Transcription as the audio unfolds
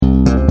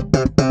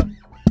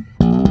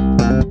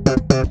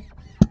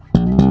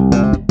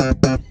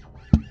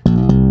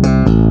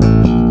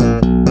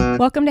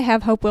Welcome to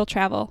Have Hope Will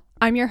Travel.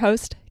 I'm your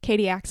host,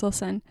 Katie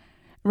Axelson.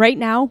 Right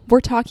now,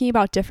 we're talking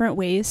about different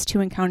ways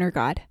to encounter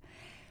God.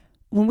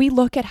 When we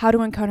look at how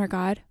to encounter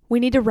God, we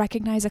need to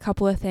recognize a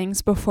couple of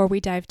things before we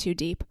dive too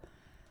deep.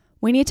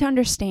 We need to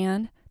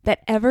understand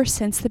that ever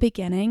since the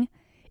beginning,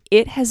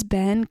 it has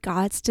been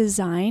God's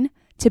design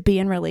to be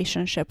in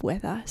relationship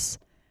with us.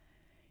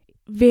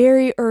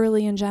 Very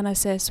early in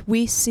Genesis,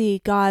 we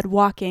see God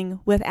walking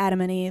with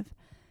Adam and Eve.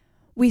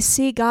 We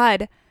see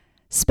God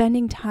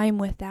spending time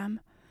with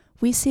them.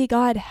 We see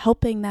God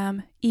helping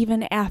them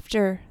even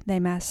after they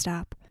messed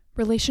up.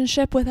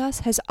 Relationship with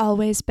us has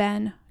always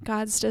been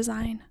God's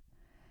design.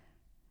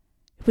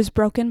 It was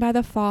broken by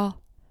the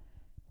fall,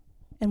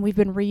 and we've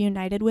been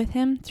reunited with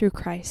Him through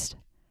Christ.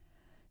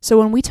 So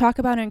when we talk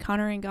about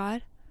encountering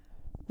God,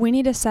 we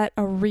need to set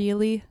a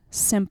really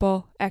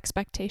simple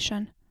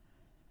expectation.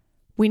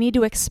 We need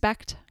to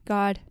expect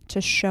God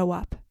to show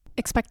up.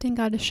 Expecting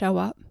God to show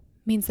up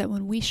means that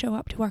when we show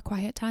up to our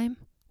quiet time,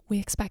 we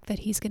expect that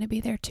He's going to be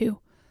there too.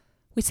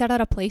 We set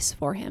out a place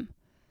for Him.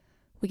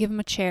 We give Him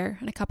a chair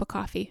and a cup of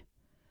coffee.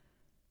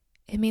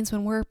 It means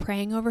when we're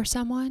praying over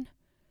someone,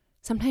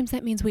 sometimes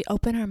that means we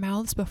open our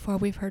mouths before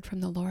we've heard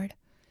from the Lord.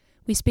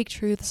 We speak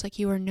truths like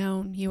you are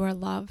known, you are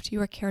loved, you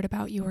are cared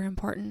about, you are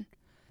important.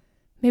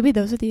 Maybe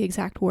those are the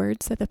exact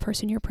words that the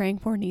person you're praying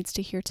for needs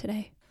to hear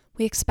today.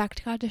 We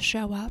expect God to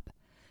show up,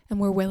 and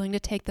we're willing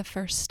to take the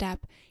first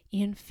step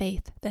in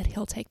faith that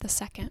He'll take the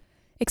second.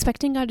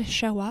 Expecting God to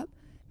show up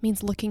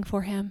means looking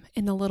for Him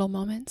in the little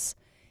moments,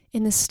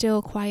 in the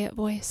still, quiet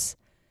voice,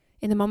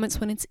 in the moments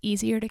when it's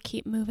easier to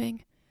keep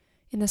moving,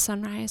 in the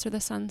sunrise or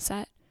the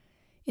sunset,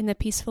 in the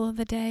peaceful of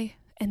the day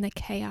and the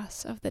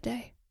chaos of the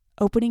day.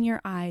 Opening your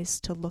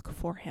eyes to look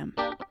for Him.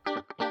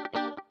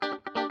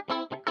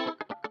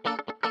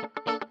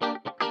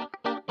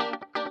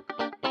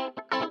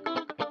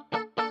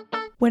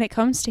 When it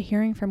comes to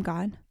hearing from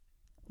God,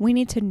 we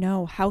need to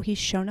know how He's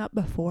shown up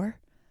before,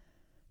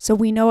 so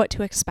we know what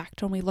to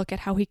expect when we look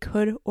at how He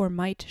could or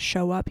might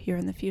show up here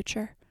in the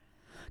future.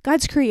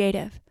 God's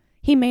creative.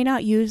 He may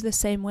not use the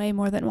same way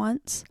more than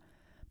once,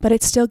 but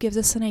it still gives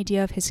us an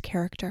idea of His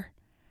character.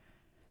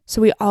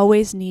 So we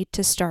always need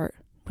to start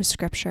with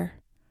Scripture.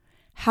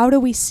 How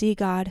do we see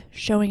God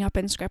showing up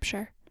in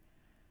Scripture?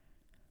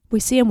 We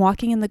see Him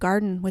walking in the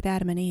garden with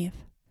Adam and Eve.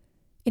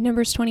 In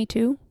Numbers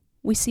 22,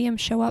 we see Him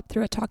show up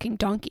through a talking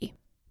donkey.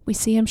 We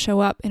see Him show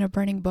up in a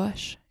burning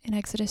bush in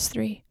Exodus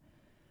 3.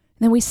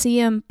 And then we see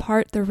Him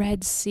part the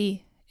Red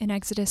Sea in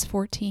Exodus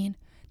 14.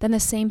 Then the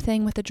same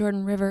thing with the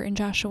Jordan River in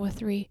Joshua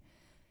 3.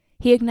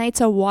 He ignites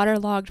a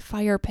waterlogged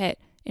fire pit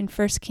in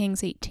 1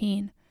 Kings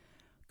 18.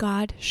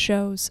 God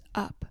shows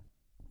up.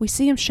 We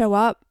see Him show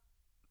up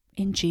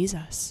in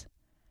Jesus.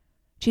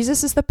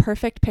 Jesus is the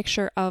perfect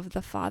picture of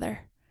the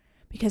Father,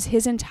 because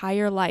His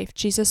entire life,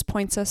 Jesus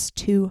points us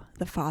to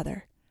the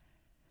Father.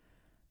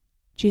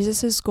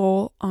 Jesus'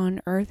 goal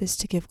on earth is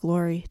to give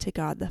glory to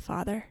God the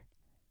Father.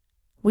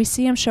 We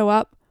see Him show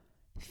up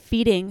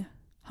feeding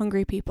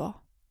hungry people.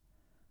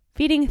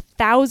 Feeding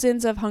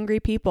thousands of hungry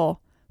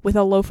people with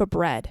a loaf of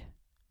bread.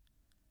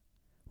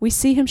 We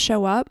see Him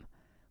show up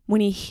when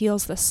He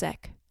heals the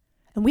sick,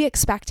 and we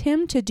expect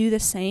Him to do the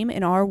same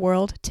in our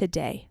world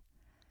today.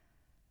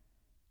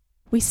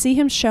 We see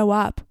Him show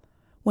up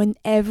when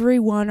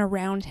everyone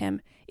around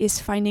Him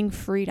is finding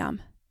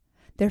freedom.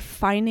 They're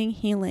finding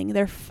healing.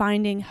 They're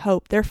finding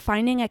hope. They're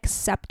finding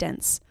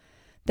acceptance.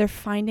 They're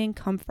finding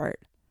comfort.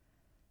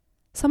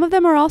 Some of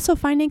them are also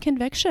finding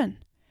conviction.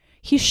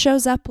 He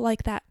shows up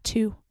like that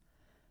too.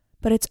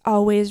 But it's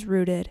always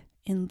rooted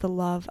in the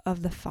love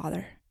of the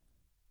Father.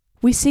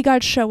 We see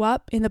God show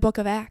up in the book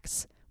of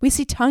Acts. We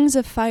see tongues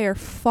of fire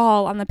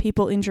fall on the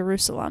people in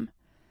Jerusalem.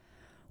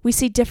 We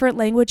see different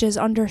languages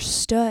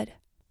understood.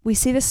 We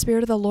see the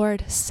Spirit of the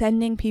Lord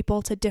sending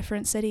people to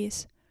different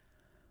cities.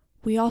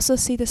 We also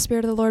see the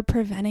Spirit of the Lord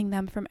preventing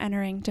them from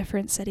entering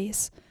different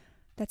cities.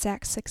 That's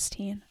Acts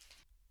 16.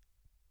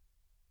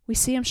 We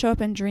see Him show up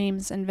in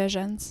dreams and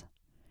visions.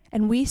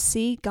 And we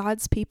see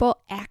God's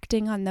people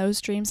acting on those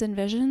dreams and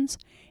visions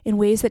in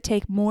ways that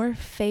take more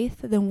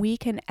faith than we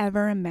can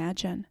ever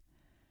imagine.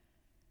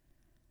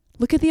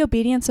 Look at the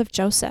obedience of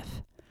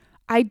Joseph.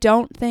 I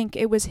don't think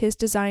it was his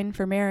design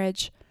for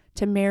marriage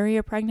to marry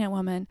a pregnant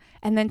woman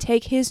and then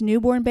take his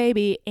newborn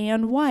baby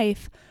and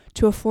wife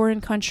to a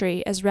foreign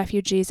country as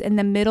refugees in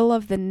the middle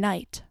of the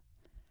night.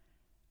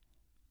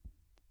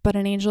 But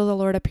an angel of the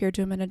Lord appeared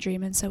to him in a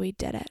dream, and so he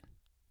did it.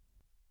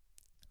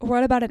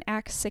 What about in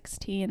Acts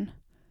 16?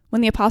 When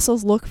the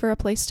apostles look for a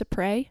place to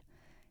pray,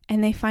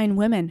 and they find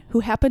women who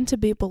happen to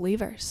be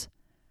believers.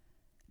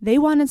 They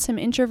wanted some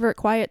introvert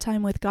quiet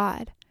time with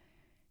God,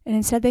 and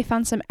instead they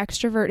found some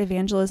extrovert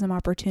evangelism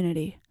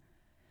opportunity.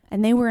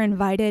 And they were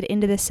invited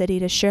into the city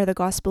to share the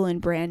gospel in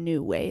brand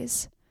new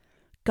ways.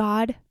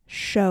 God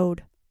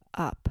showed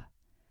up.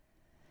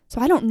 So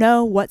I don't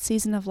know what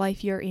season of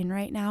life you're in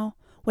right now,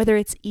 whether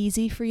it's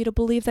easy for you to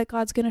believe that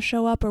God's going to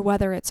show up or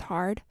whether it's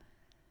hard.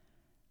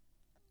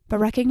 But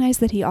recognize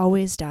that He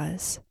always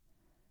does.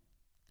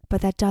 But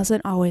that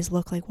doesn't always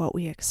look like what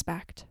we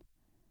expect.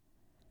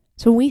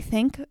 So when we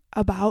think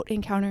about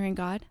encountering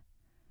God,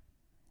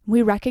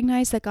 we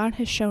recognize that God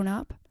has shown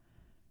up.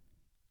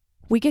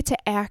 We get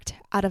to act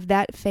out of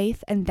that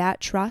faith and that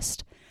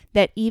trust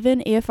that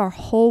even if our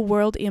whole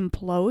world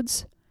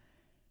implodes,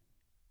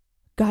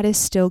 God is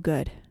still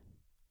good.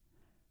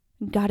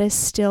 God is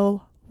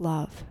still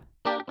love.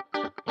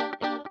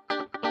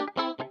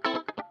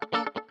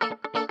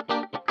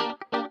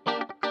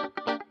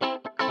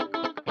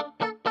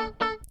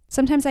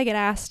 Sometimes I get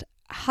asked,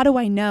 how do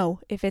I know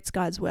if it's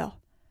God's will?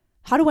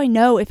 How do I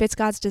know if it's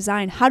God's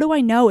design? How do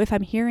I know if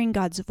I'm hearing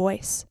God's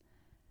voice?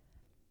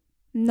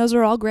 And those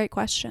are all great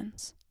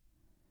questions.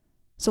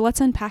 So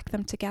let's unpack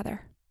them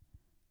together.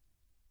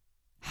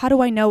 How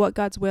do I know what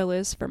God's will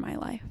is for my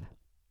life?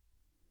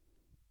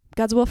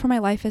 God's will for my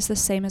life is the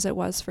same as it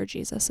was for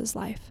Jesus'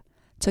 life,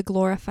 to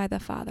glorify the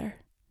Father.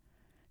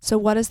 So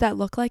what does that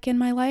look like in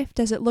my life?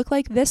 Does it look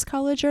like this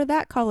college or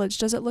that college?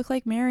 Does it look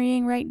like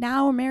marrying right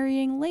now or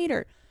marrying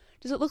later?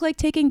 Does it look like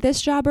taking this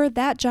job or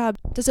that job?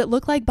 Does it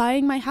look like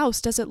buying my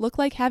house? Does it look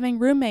like having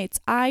roommates?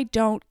 I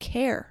don't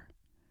care.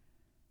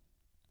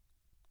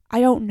 I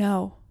don't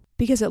know,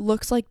 because it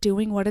looks like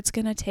doing what it's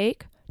going to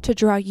take to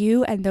draw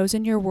you and those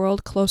in your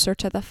world closer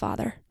to the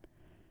Father.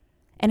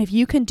 And if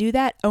you can do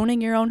that, owning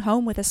your own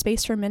home with a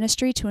space for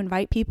ministry to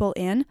invite people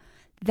in,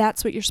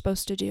 that's what you're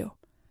supposed to do.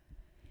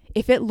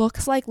 If it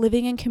looks like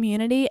living in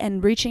community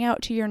and reaching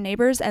out to your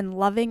neighbors and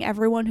loving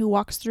everyone who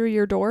walks through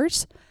your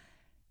doors,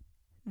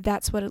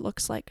 that's what it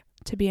looks like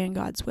to be in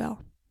God's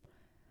will.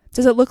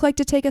 Does it look like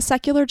to take a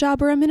secular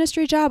job or a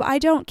ministry job? I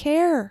don't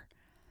care.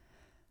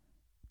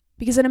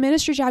 Because in a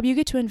ministry job, you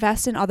get to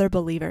invest in other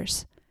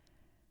believers.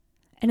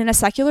 And in a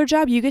secular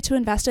job, you get to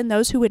invest in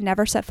those who would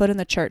never set foot in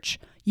the church.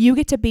 You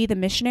get to be the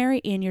missionary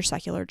in your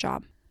secular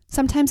job.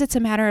 Sometimes it's a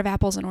matter of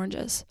apples and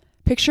oranges.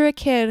 Picture a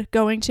kid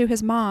going to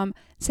his mom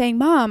saying,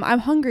 "Mom, I'm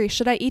hungry.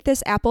 Should I eat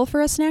this apple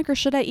for a snack or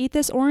should I eat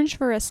this orange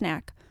for a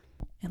snack?"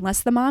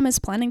 Unless the mom is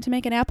planning to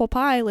make an apple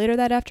pie later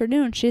that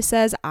afternoon, she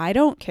says, "I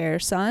don't care,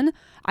 son.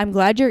 I'm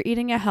glad you're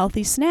eating a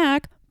healthy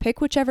snack. Pick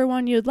whichever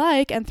one you'd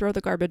like and throw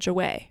the garbage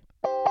away."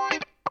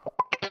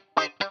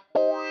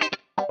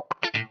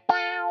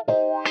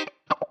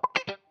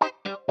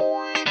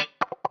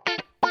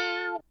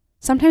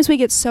 Sometimes we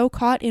get so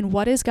caught in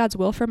what is God's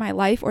will for my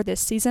life or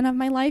this season of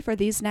my life or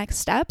these next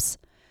steps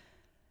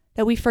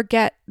that we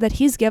forget that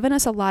He's given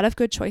us a lot of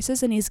good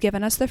choices and He's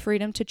given us the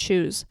freedom to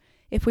choose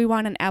if we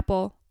want an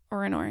apple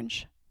or an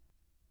orange.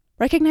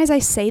 Recognize I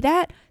say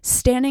that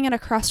standing at a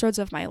crossroads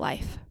of my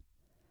life.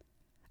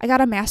 I got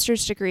a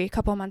master's degree a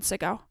couple months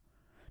ago.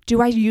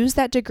 Do I use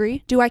that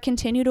degree? Do I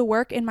continue to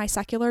work in my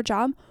secular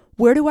job?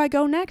 Where do I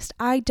go next?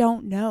 I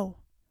don't know.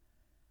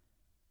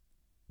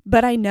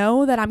 But I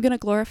know that I'm going to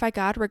glorify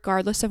God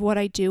regardless of what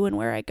I do and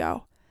where I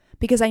go,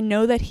 because I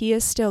know that He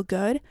is still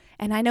good,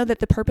 and I know that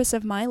the purpose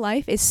of my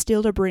life is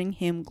still to bring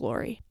Him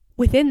glory.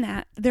 Within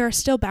that, there are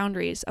still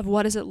boundaries of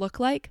what does it look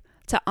like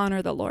to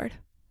honor the Lord.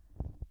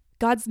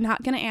 God's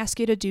not going to ask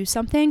you to do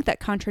something that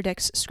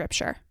contradicts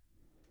Scripture.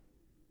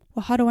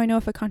 Well, how do I know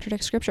if it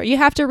contradicts Scripture? You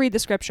have to read the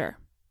Scripture.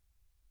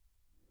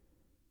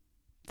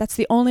 That's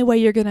the only way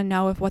you're going to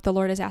know if what the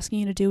Lord is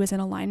asking you to do is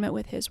in alignment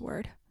with His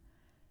Word.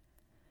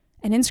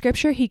 And in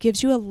Scripture, He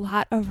gives you a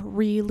lot of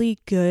really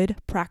good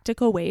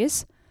practical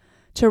ways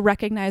to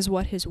recognize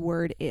what His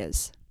Word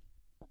is.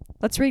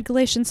 Let's read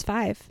Galatians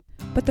 5.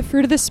 But the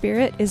fruit of the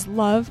Spirit is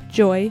love,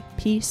 joy,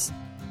 peace,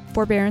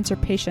 forbearance or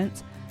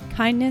patience,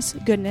 kindness,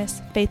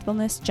 goodness,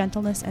 faithfulness,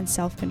 gentleness, and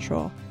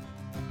self-control.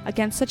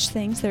 Against such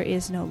things there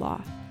is no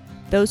law.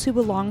 Those who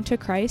belong to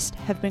Christ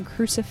have been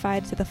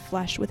crucified to the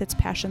flesh with its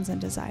passions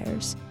and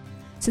desires.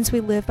 Since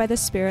we live by the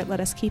Spirit, let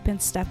us keep in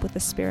step with the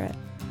Spirit.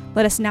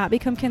 Let us not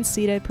become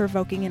conceited,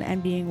 provoking and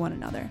envying one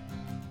another.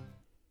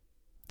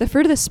 The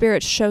fruit of the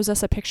Spirit shows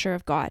us a picture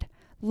of God.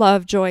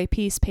 Love, joy,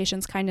 peace,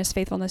 patience, kindness,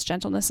 faithfulness,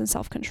 gentleness, and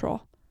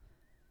self-control.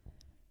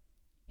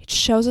 It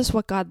shows us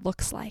what God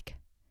looks like.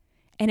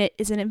 And it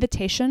is an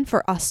invitation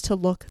for us to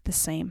look the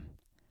same.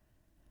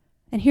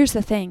 And here's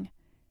the thing.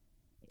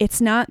 It's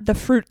not the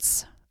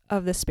fruits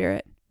of the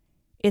Spirit.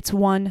 It's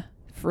one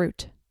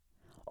fruit.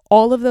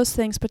 All of those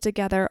things put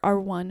together are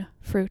one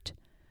fruit.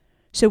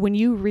 So when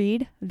you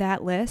read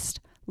that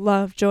list,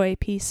 love, joy,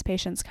 peace,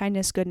 patience,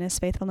 kindness, goodness,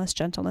 faithfulness,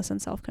 gentleness,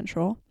 and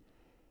self-control,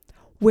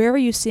 where are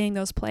you seeing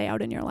those play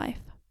out in your life?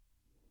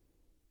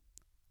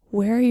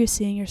 Where are you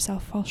seeing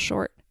yourself fall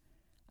short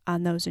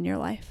on those in your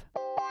life?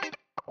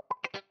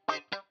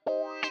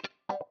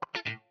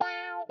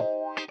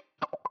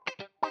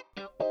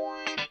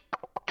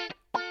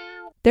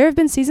 There have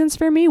been seasons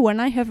for me when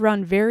I have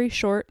run very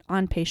short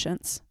on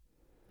patience.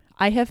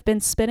 I have been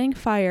spitting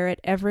fire at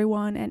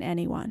everyone and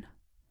anyone.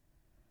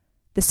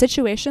 The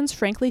situations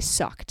frankly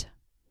sucked.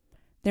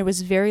 There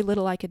was very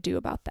little I could do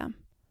about them.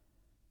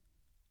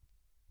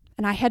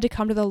 And I had to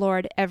come to the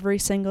Lord every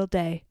single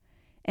day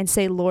and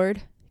say,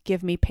 "Lord,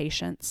 give me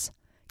patience.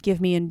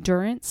 Give me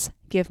endurance.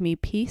 Give me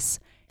peace.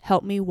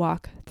 Help me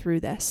walk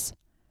through this."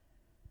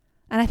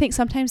 And I think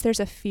sometimes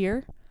there's a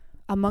fear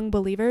among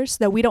believers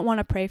that we don't want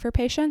to pray for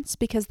patience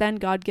because then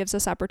God gives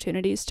us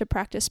opportunities to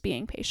practice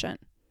being patient.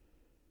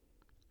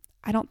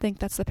 I don't think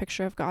that's the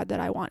picture of God that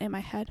I want in my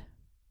head.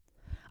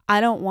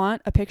 I don't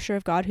want a picture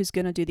of God who's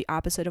going to do the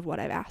opposite of what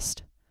I've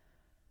asked.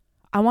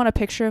 I want a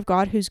picture of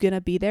God who's going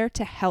to be there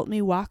to help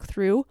me walk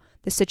through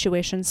the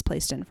situations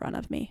placed in front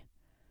of me,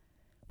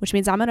 which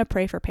means I'm going to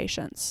pray for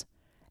patience.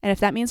 And if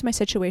that means my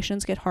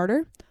situations get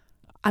harder,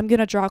 I'm going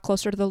to draw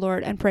closer to the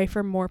Lord and pray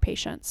for more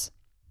patience.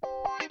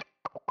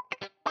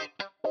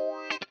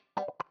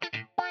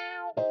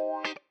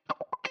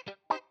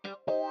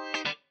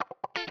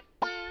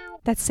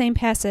 That same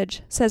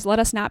passage says, "Let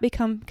us not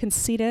become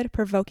conceited,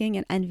 provoking,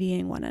 and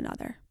envying one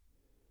another."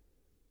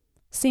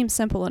 Seems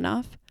simple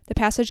enough. The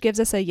passage gives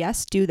us a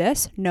yes, do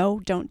this,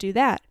 no, don't do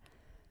that.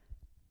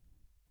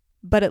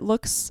 But it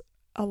looks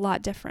a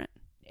lot different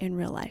in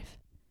real life.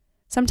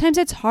 Sometimes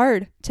it's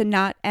hard to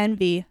not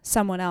envy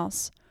someone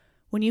else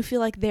when you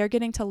feel like they're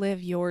getting to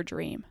live your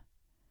dream.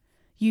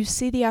 You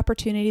see the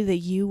opportunity that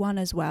you want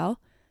as well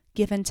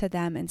given to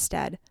them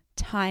instead,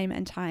 time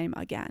and time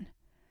again.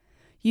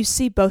 You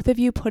see both of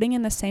you putting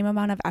in the same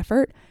amount of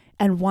effort,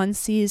 and one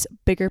sees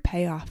bigger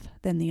payoff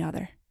than the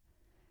other.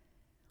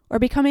 Or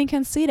becoming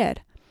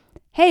conceited.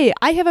 Hey,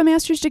 I have a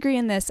master's degree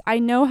in this. I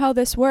know how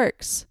this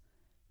works.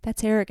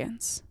 That's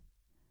arrogance.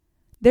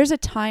 There's a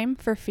time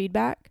for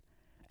feedback,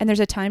 and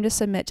there's a time to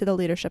submit to the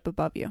leadership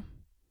above you.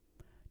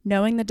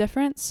 Knowing the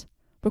difference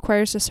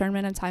requires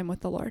discernment and time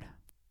with the Lord.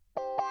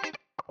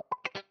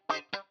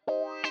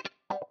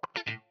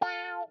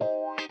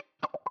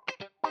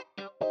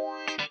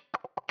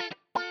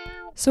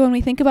 So when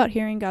we think about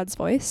hearing God's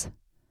voice,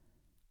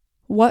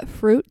 what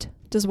fruit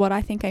does what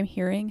I think I'm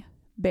hearing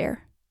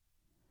bear?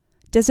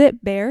 Does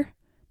it bear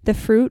the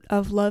fruit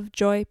of love,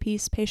 joy,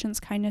 peace,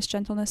 patience, kindness,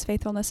 gentleness,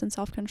 faithfulness, and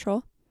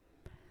self-control?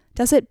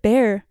 Does it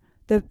bear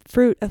the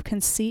fruit of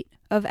conceit,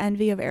 of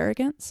envy, of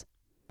arrogance?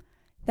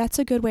 That's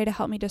a good way to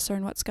help me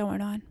discern what's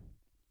going on.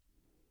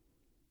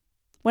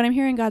 When I'm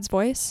hearing God's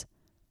voice,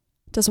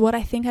 does what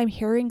I think I'm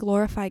hearing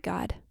glorify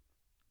God?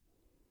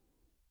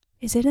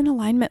 Is it in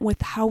alignment with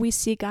how we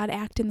see God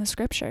act in the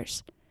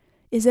scriptures?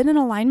 Is it in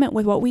alignment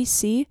with what we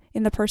see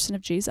in the person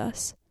of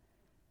Jesus?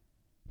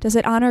 Does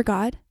it honor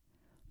God?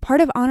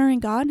 Part of honoring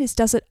God is,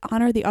 does it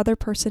honor the other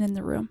person in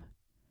the room?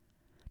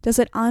 Does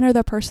it honor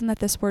the person that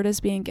this word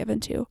is being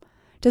given to?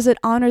 Does it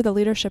honor the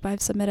leadership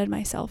I've submitted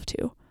myself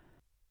to?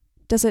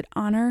 Does it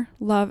honor,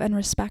 love, and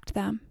respect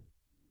them?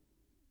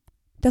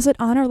 Does it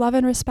honor, love,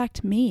 and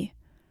respect me?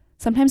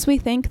 Sometimes we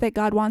think that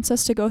God wants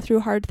us to go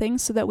through hard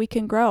things so that we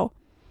can grow.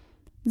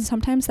 And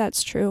sometimes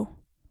that's true.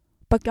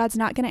 But God's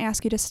not going to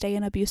ask you to stay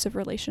in abusive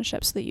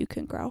relationships so that you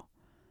can grow.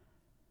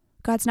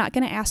 God's not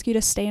going to ask you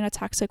to stay in a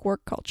toxic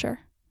work culture.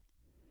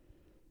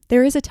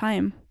 There is a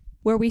time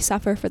where we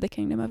suffer for the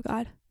kingdom of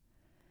God.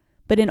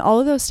 But in all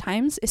of those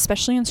times,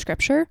 especially in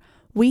scripture,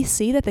 we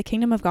see that the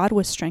kingdom of God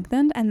was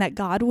strengthened and that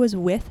God was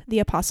with the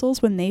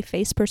apostles when they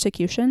faced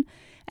persecution,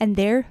 and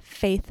their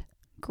faith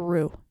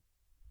grew.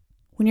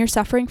 When you're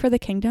suffering for the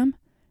kingdom,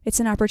 it's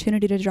an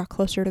opportunity to draw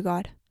closer to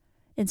God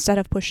instead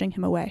of pushing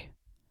him away.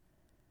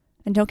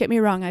 And don't get me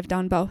wrong, I've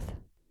done both.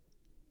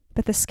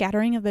 But the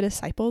scattering of the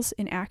disciples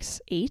in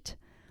Acts 8,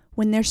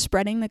 when they're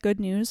spreading the good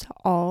news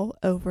all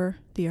over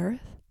the earth,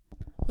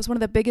 was one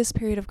of the biggest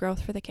period of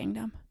growth for the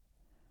kingdom.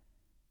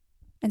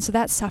 And so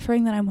that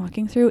suffering that I'm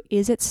walking through,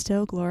 is it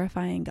still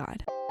glorifying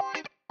God?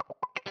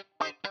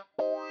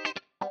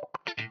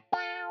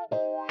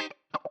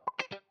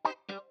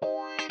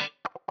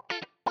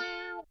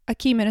 A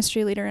key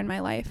ministry leader in my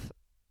life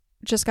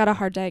just got a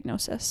hard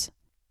diagnosis.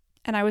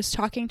 And I was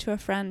talking to a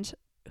friend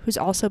who's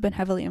also been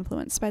heavily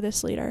influenced by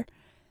this leader.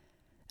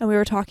 And we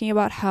were talking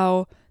about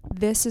how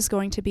this is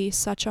going to be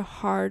such a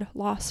hard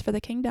loss for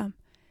the kingdom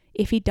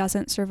if he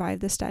doesn't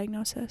survive this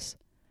diagnosis.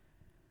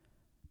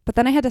 But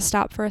then I had to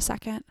stop for a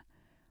second.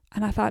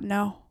 And I thought,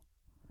 no.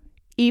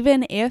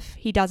 Even if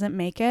he doesn't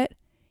make it,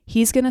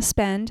 he's going to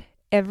spend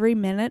every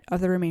minute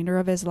of the remainder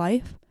of his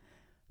life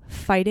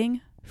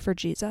fighting for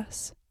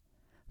Jesus.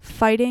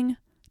 Fighting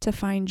to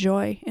find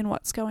joy in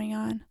what's going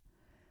on.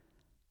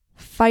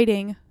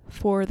 Fighting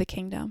for the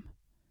kingdom.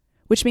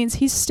 Which means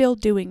he's still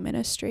doing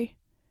ministry.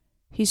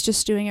 He's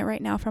just doing it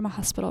right now from a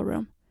hospital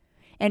room.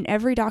 And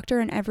every doctor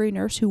and every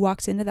nurse who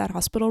walks into that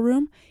hospital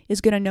room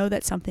is going to know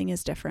that something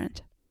is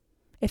different.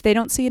 If they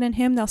don't see it in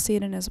him, they'll see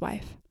it in his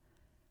wife.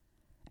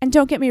 And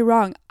don't get me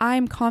wrong,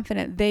 I'm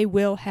confident they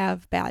will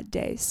have bad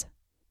days.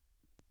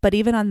 But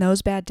even on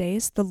those bad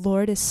days, the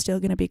Lord is still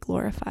going to be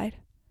glorified.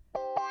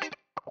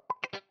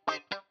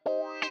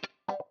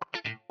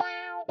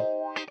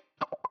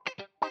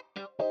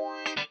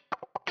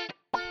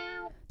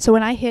 So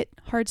when I hit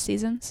hard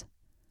seasons,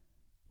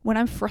 when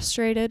I'm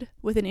frustrated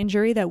with an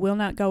injury that will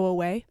not go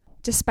away,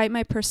 despite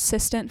my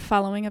persistent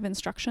following of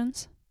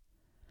instructions,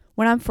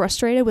 when I'm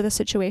frustrated with a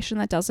situation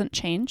that doesn't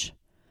change,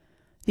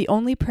 the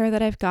only prayer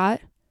that I've got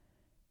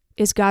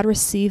is, God,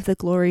 receive the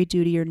glory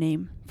due to your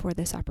name for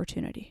this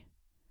opportunity.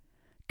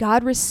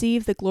 God,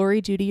 receive the glory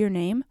due to your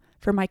name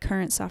for my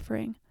current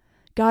suffering.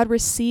 God,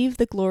 receive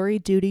the glory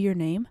due to your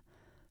name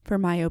for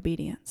my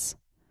obedience.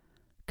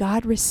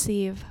 God,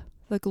 receive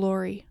the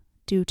glory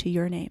due to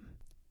your name.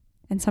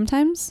 And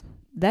sometimes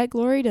that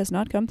glory does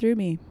not come through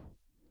me.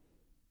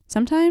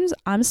 Sometimes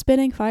I'm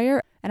spitting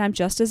fire and I'm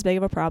just as big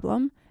of a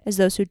problem as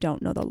those who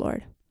don't know the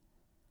Lord.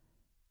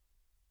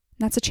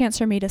 That's a chance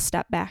for me to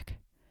step back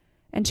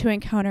and to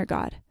encounter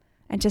God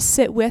and to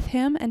sit with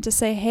him and to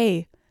say,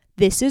 hey,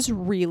 this is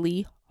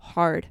really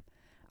hard.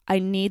 I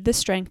need the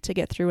strength to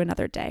get through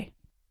another day.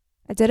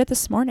 I did it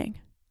this morning.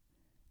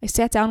 I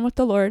sat down with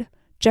the Lord,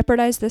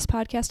 jeopardized this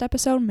podcast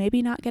episode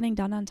maybe not getting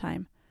done on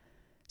time,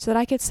 so that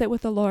I could sit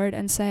with the Lord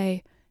and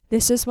say,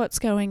 this is what's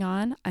going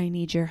on. I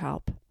need your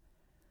help.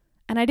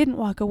 And I didn't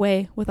walk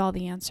away with all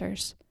the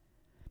answers.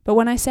 But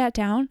when I sat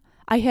down,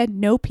 I had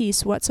no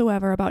peace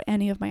whatsoever about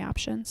any of my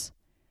options.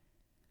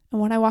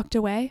 And when I walked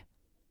away,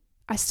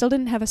 I still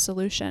didn't have a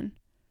solution,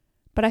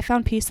 but I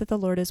found peace that the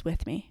Lord is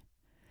with me.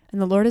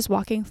 And the Lord is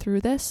walking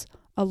through this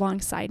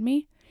alongside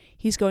me.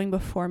 He's going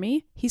before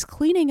me. He's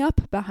cleaning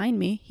up behind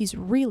me. He's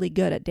really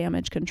good at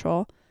damage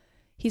control.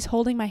 He's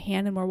holding my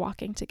hand and we're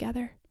walking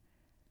together.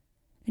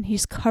 And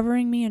he's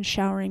covering me and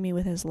showering me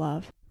with his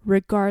love,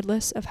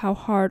 regardless of how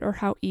hard or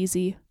how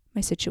easy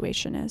my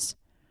situation is.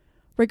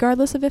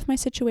 Regardless of if my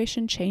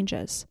situation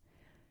changes,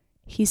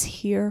 he's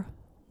here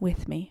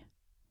with me.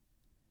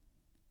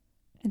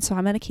 And so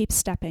I'm going to keep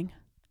stepping.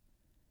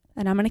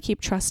 And I'm going to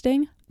keep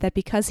trusting that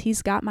because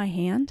he's got my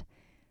hand,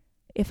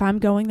 if I'm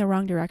going the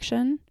wrong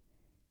direction,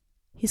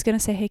 he's going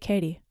to say, hey,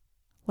 Katie,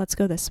 let's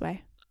go this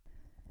way.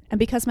 And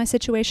because my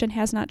situation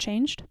has not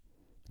changed,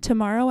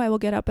 tomorrow I will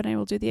get up and I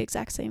will do the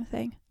exact same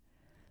thing.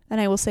 And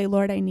I will say,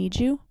 Lord, I need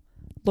you.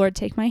 Lord,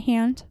 take my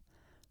hand.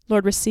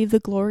 Lord, receive the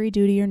glory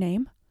due to your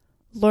name.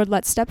 Lord,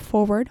 let's step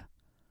forward.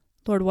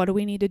 Lord, what do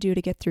we need to do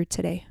to get through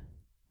today?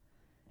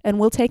 And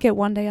we'll take it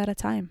one day at a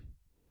time.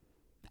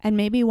 And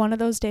maybe one of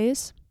those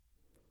days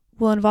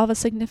will involve a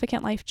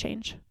significant life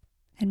change,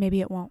 and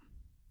maybe it won't.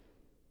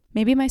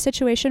 Maybe my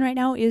situation right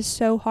now is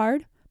so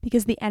hard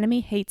because the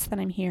enemy hates that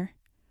I'm here,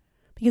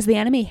 because the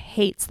enemy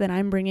hates that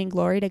I'm bringing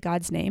glory to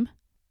God's name.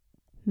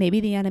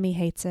 Maybe the enemy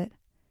hates it,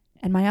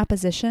 and my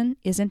opposition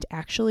isn't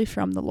actually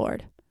from the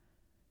Lord.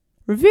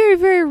 Very,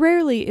 very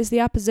rarely is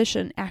the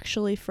opposition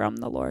actually from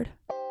the Lord.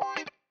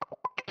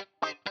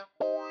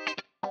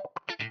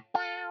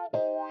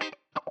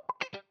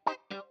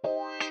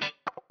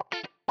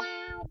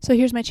 So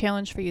here's my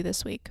challenge for you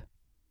this week.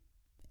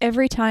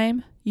 Every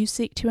time you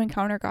seek to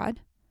encounter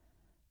God,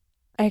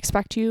 I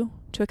expect you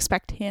to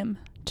expect him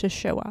to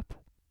show up.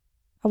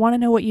 I want to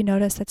know what you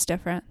notice that's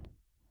different.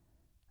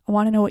 I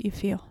want to know what you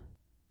feel.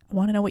 I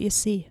want to know what you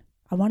see.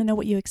 I want to know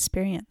what you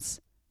experience.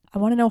 I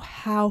want to know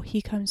how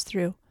he comes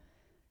through,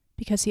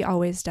 because he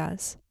always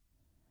does.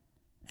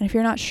 And if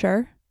you're not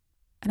sure,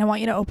 and I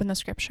want you to open the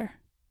scripture,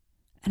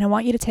 and I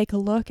want you to take a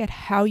look at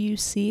how you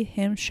see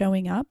him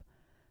showing up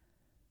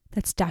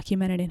that's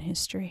documented in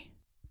history.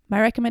 My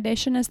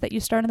recommendation is that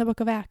you start in the book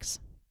of Acts.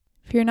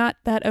 If you're not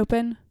that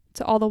open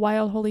to all the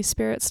wild Holy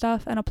Spirit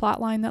stuff and a plot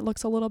line that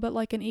looks a little bit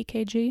like an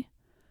EKG,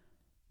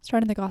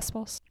 start in the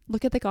Gospels.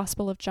 Look at the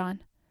Gospel of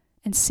John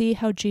and see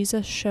how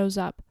Jesus shows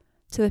up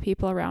to the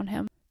people around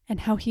him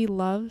and how he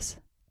loves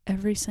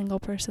every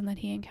single person that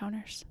he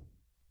encounters.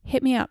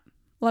 Hit me up.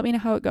 Let me know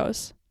how it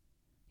goes.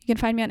 You can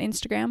find me on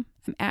Instagram.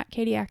 I'm at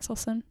Katie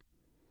Axelson.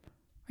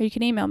 Or you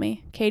can email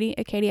me,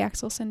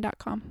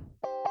 katie@katieaxelson.com.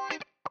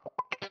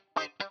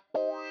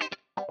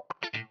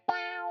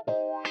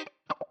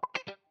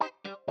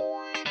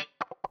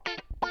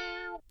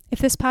 If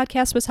this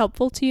podcast was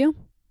helpful to you,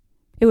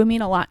 it would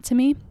mean a lot to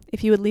me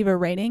if you would leave a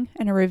rating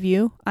and a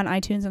review on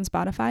iTunes and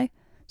Spotify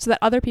so that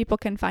other people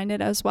can find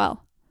it as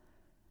well.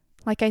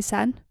 Like I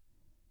said,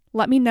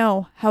 let me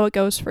know how it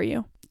goes for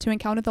you to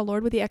encounter the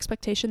Lord with the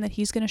expectation that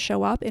he's going to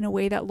show up in a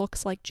way that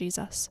looks like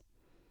Jesus,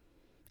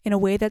 in a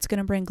way that's going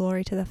to bring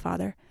glory to the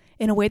Father,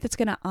 in a way that's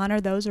going to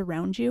honor those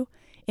around you,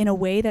 in a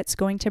way that's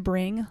going to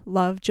bring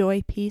love,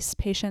 joy, peace,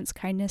 patience,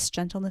 kindness,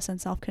 gentleness, and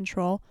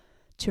self-control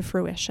to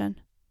fruition.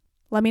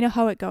 Let me know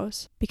how it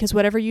goes, because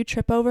whatever you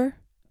trip over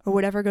or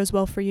whatever goes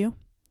well for you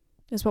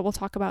is what we'll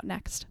talk about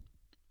next.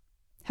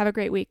 Have a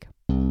great week.